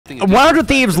100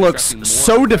 Thieves looks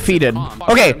so defeated.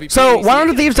 Okay, so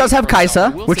 100 Thieves does have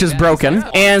Kaisa, which is broken,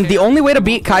 and the only way to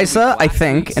beat Kaisa, I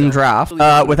think, in draft,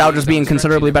 without just being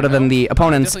considerably better than the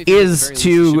opponents, is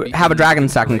to have a dragon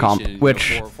stacking comp,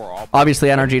 which obviously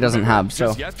NRG doesn't have,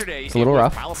 so it's a little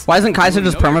rough. Why isn't Kaisa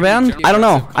just permabanned? I don't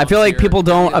know. I feel like people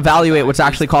don't evaluate what's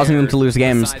actually causing them to lose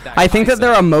games. I think that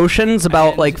their emotions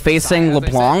about, like, facing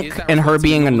LeBlanc and her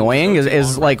being annoying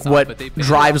is like, what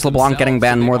drives LeBlanc getting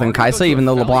banned more than Kaisa, even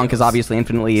though LeBlanc is obviously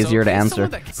infinitely easier to answer.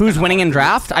 Who's winning in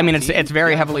draft? I mean, it's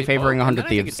very heavily favoring 100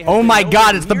 Thieves. Oh my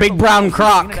god, it's the big brown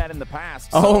croc.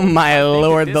 Oh my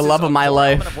lord, the love of my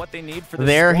life.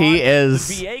 There he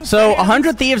is. So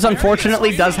 100 Thieves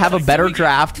unfortunately does have a better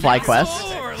draft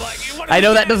FlyQuest. I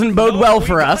know that doesn't bode well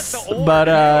for us,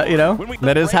 but, you know,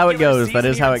 that is how it goes. That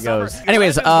is how it goes.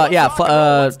 Anyways, yeah,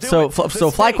 so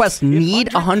FlyQuest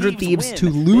need 100 Thieves to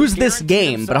lose this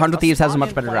game, but 100 Thieves has a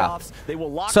much better draft.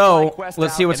 So,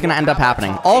 let's see what's going to end up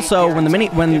happening. Also, when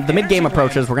the mid-game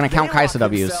approaches, we're going to count Kaisa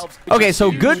W's. Okay,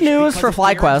 so good news for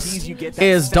FlyQuest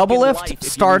is Double Lift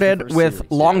started with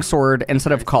Longsword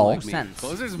instead of Call.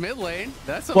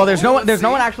 Well, there's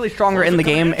no one actually stronger in the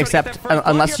game except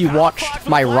unless you watched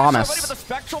my Ramus. He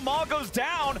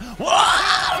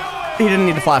didn't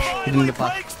need to flash. He didn't need to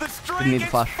flash. Didn't need to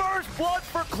flash.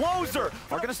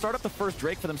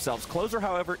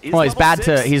 Well, he's bad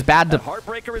to.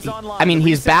 I mean,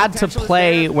 he's bad to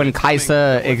play when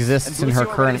Kaisa exists in her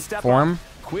current form.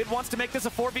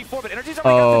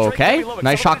 Okay,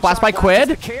 nice shock blast by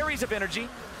Quid.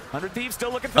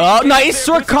 Oh, nice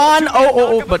Rakan.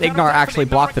 Oh, but Ignar actually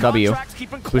blocked the W.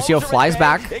 Lucio flies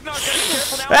back.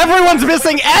 Everyone's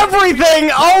missing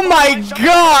everything. Oh my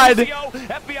god.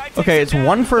 Okay, it's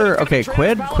one for. Okay,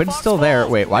 Quid's still there.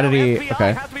 Wait, why did he?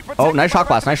 Okay. Oh, nice shock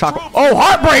blast. Nice shock. Oh,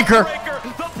 Heartbreaker.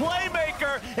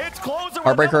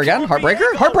 Heartbreaker again.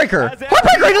 Heartbreaker. Heartbreaker.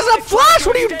 Heartbreaker. He doesn't have flash.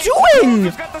 What are you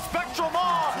doing?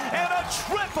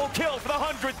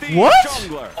 What?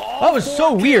 That was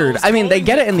so weird. I mean, they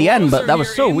get it in the end, but that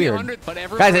was so weird.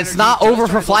 Guys, it's not over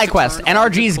for FlyQuest.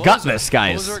 NRG's got this,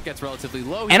 guys.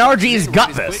 NRG's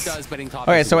got this.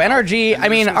 Okay, so NRG, I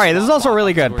mean, all right, this is also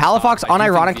really good. Palafox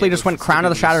unironically just went Crown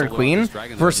of the Shattered Queen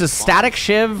versus Static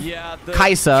Shiv,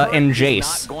 Kaisa, and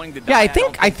Jace. Yeah, I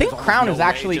think Crown is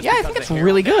actually, yeah, I think it's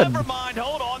really good. All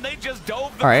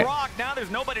right.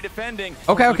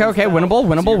 Okay. Winnable.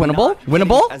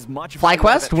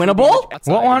 FlyQuest, winnable.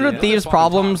 What 100 Thieves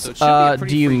problems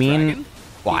do you mean?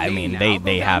 Well, I mean,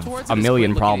 they have a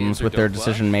million problems with their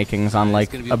decision makings on,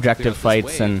 like, objective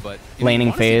fights and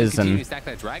laning phase and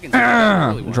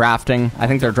drafting. I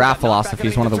think their draft philosophy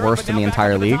is one of the worst in the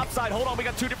entire league.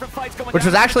 Which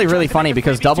was actually really funny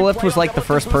because Double Lift was like the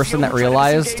first person that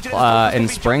realized in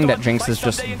spring that Jinx is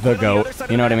just the GOAT.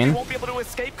 You know what I mean?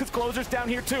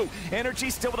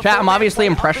 Chat, I'm obviously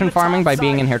impression farming by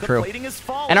being in here, true.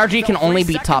 NRG can only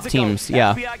beat top teams.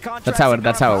 Yeah, that's how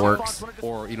it works.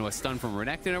 Or, you know, a stun from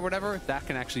Renekton or whatever, that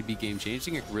can actually be game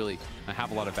changing. It can really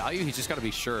have a lot of value. He's just got to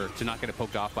be sure to not get it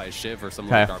poked off by a Shiv or some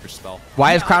garbage spell.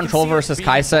 Why is Crown Troll versus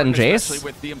Kaisa and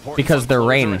Jace? Because they're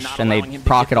ranged and they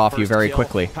proc it off you very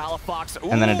quickly,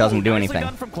 and then it doesn't do anything.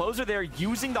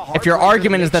 If your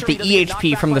argument is that the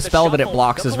EHP from the spell that it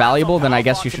blocks is valuable, then I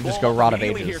guess you should just go Rod of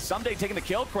Ages.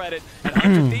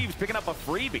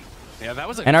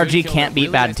 NRG can't beat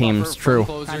bad teams. True.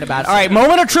 Kinda bad. All right,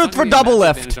 moment of truth for Double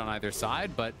Lift.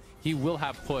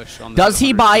 Does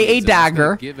he buy a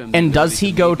dagger, and does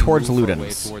he go towards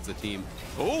Ludens?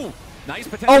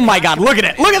 Oh my god, look at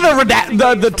it. Look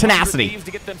at the tenacity.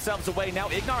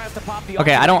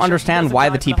 Okay, I don't understand why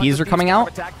the TPs are coming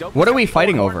out. What are we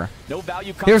fighting over?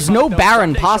 There's no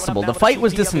Baron possible. The fight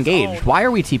was disengaged. Why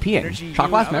are we TPing? Shock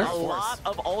Blast Mirror?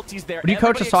 Would you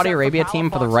coach a Saudi Arabia team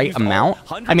for the right amount?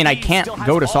 I mean, I can't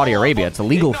go to Saudi Arabia. It's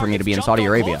illegal for me to be in Saudi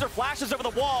Arabia.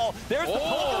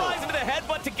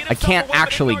 I can't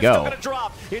actually go.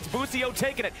 It's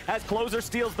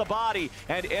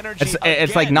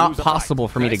like not possible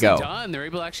for me to go. They're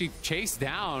able to actually chase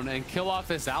down and kill off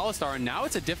this Alistar, and now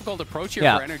it's a difficult approach here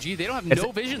for NRG. They don't have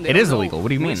no vision. It is illegal. What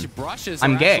do you mean?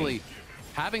 I'm gay.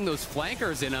 Having those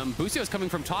flankers in him. Bucio's coming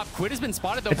from top. Quid has been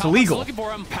spotted though. It's illegal. Looking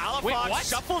for him. Palafox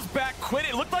shuffles back Quid.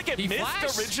 It looked like it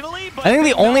missed originally, but I think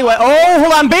the only way. Oh,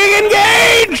 hold on. Big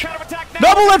engage!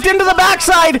 Double lift into the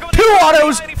backside. 2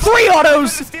 autos. 3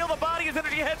 autos.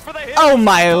 Oh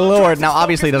my lord. Now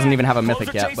obviously it doesn't even have a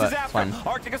mythic yet, but it's fine.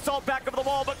 the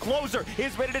wall, but Closer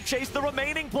is ready to chase the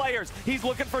remaining players. He's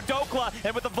looking for Dokla,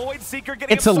 and with the Void Seeker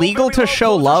getting it's illegal to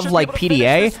show love like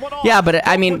PDA. Yeah, but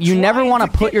I mean, you never want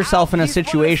to put yourself in a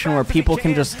situation where people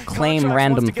can just claim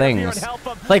random things.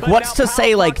 Like, what's to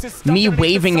say, like, me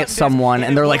waving at someone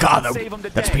and they're like, oh,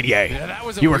 that's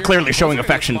PDA. You were clearly showing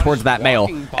affection towards that male.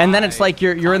 And then it's like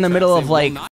you're in the middle of,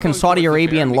 like, Saudi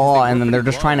Arabian law, and then they're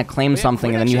just trying to claim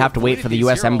something, and then you have to wait for the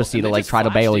U.S. Embassy to, like, try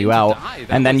to bail you out.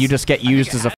 And then you just get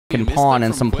used as a fucking pawn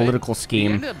in some political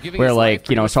scheme where, like,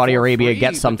 you know, Saudi Arabia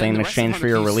gets something in exchange for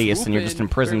your release, and you're just in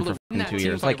prison for 2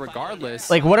 years. Like,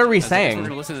 what are we saying?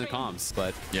 Listen to the comms,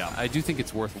 but yeah, I do think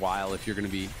it's worthwhile if you're going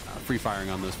to be free firing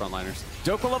on those frontliners.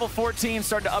 Dokla level 14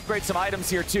 starting to upgrade some items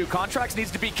here too. Contracts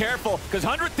needs to be careful because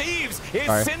 100 Thieves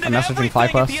is sending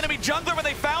everything at the enemy jungler when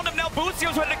they found him. Now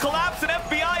Boostio's ready to collapse and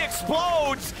FBI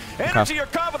explodes. Energy are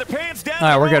caught with their pants down.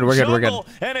 Alright, we're good.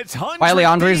 And it's Wiley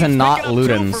Andres and not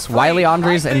Ludens. Wiley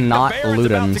Andres and not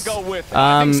Ludens.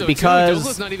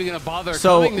 Because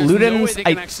so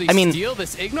Ludens, I mean,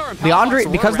 the Andre,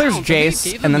 because there's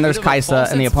Jace and then there's Kaisa,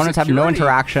 and the opponents have no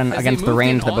interaction against the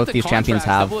range that both these champions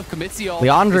have.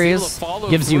 Leandre's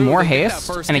gives you more haste,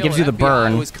 and it gives you the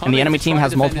burn, and the enemy team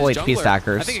has multiple HP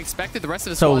stackers.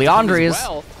 So Leandre's,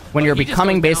 when you're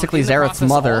becoming basically Xerath's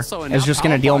mother, is just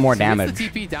going to deal more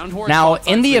damage. Now,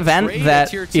 in the event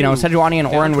that, you know, Sejuani and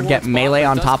Orin would get melee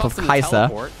on top of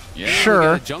Kaisa,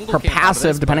 sure, her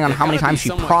passive, depending on how many times she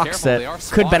procs it,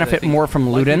 could benefit more from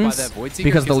Ludens,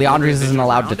 because the Leandre's isn't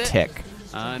allowed to tick.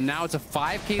 Now it's a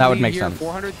 5K that would make sense.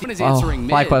 Oh,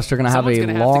 FlyQuest are going to have a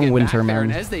long winter, man.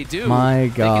 My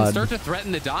God. They can start to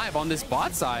threaten the dive on this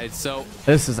bot side, so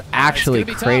this is actually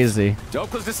crazy.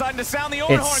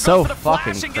 It's so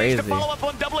fucking crazy. To follow up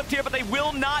on Doublelift here, but they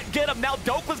will not get him. Now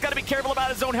Dokla's got to be careful about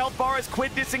his own health bar as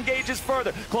Quid disengages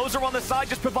further. Closer on the side,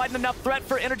 just providing enough threat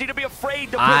for NRG to be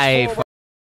afraid to push forward.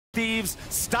 Thieves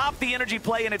stop the energy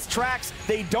play in its tracks.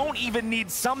 They don't even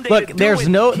need someday. Look, there's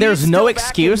no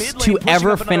excuse to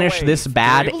ever finish this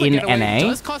bad in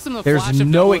NA. There's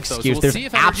no excuse. There's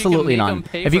absolutely none.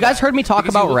 Have you guys heard me talk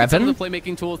about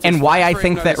Revan and why I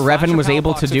think that Revan was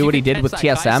able to do what he did with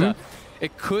TSM?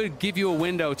 It could give you a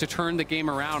window to turn the game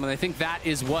around, and I think that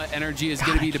is what NRG is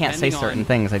going to be depending on. I can't say certain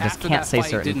things. I just can't say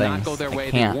certain things.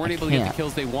 I can't.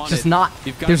 Just not.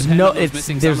 There's no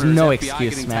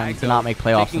excuse, man, to not make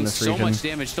playoffs in this region.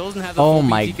 Oh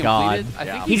my God.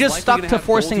 He just stuck to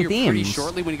forcing themes.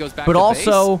 But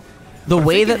also, the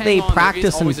way that they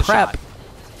practice and prep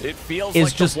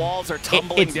is just,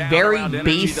 it's very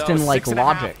based in, like,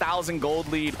 logic. I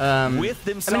mean,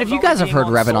 if you guys have heard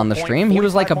Revan on the stream, he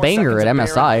was like a banger at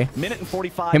MSI.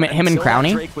 Him and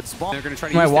Crowny.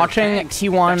 Am I watching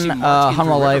T1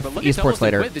 Hanwha Life esports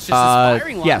later?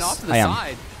 Yes, I am.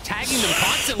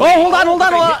 Oh, hold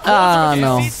on.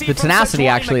 No. The tenacity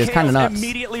actually is kind of nuts.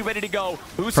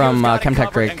 From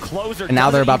Chemtech Drake. And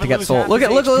now they're about to get sold. Look. I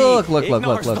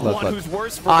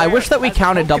wish that we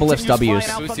counted Doublelift's W's.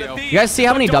 You guys see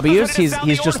how many W's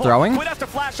he's just throwing?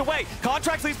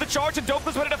 Contracts leads the charge and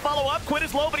Dokla's ready to follow up. Quid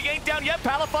is low, but he ain't down yet.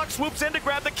 Palafox swoops in to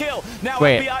grab the kill. Now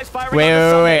FBI's firing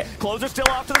wait. Closer still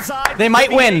off to the side. They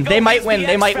might win. Oh my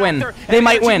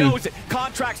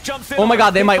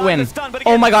God, they might win.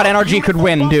 Oh my God, NRG could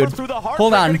win, dude.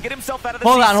 Hold on.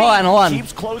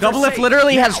 Doublelift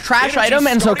literally has trash item,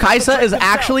 and so Kaisa is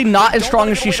actually not as strong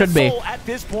as she should be.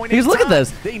 Because look at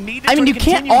this. I mean, you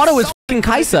can't auto as fucking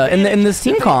Kaisa in this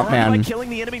team comp, man.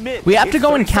 We have to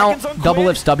go and count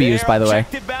Doublelift's W's, by the way.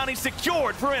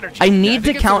 I need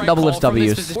to count Doublelift's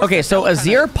W's. Okay, so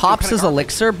Azir pops his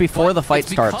elixir before the fight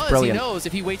starts. Brilliant. He knows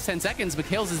if he waits 10 seconds,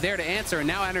 Mikhails is there to answer, and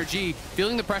now NRG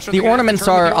feeling the pressure. The ornaments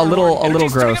are a little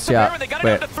gross, yeah.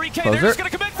 Wait, Closer?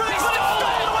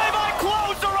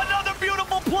 Another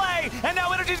beautiful play, and now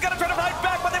NRG's got to try to fight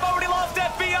back, but they've already lost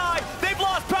FBI. They've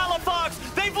lost Palafox.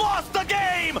 They've lost the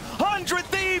game. 100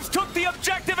 Thieves took the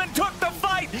objective and took the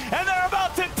fight, and they're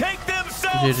about to take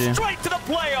themselves straight to the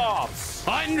playoffs.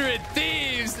 100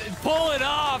 Thieves pull it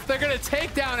off. They're going to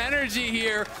take down NRG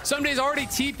here. Somebody's already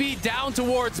TP'd down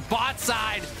towards bot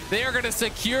side. They are going to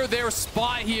secure their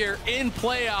spot here in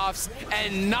playoffs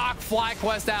and knock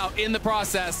FlyQuest out in the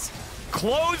process.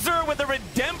 Closer with a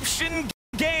redemption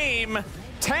game.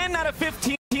 10 out of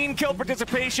 15 kill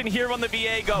participation here on the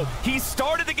Viego. He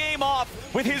started the game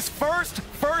off with his first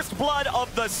blood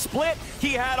of the split.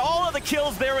 He had all of the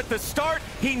kills there at the start.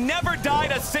 He never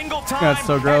died a single time. That's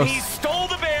so gross. And he stole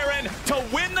the Baron to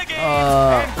win the game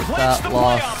and clinch the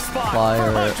playoff spot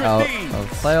for 100 Thieves.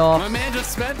 Playoff. My man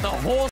just spent the whole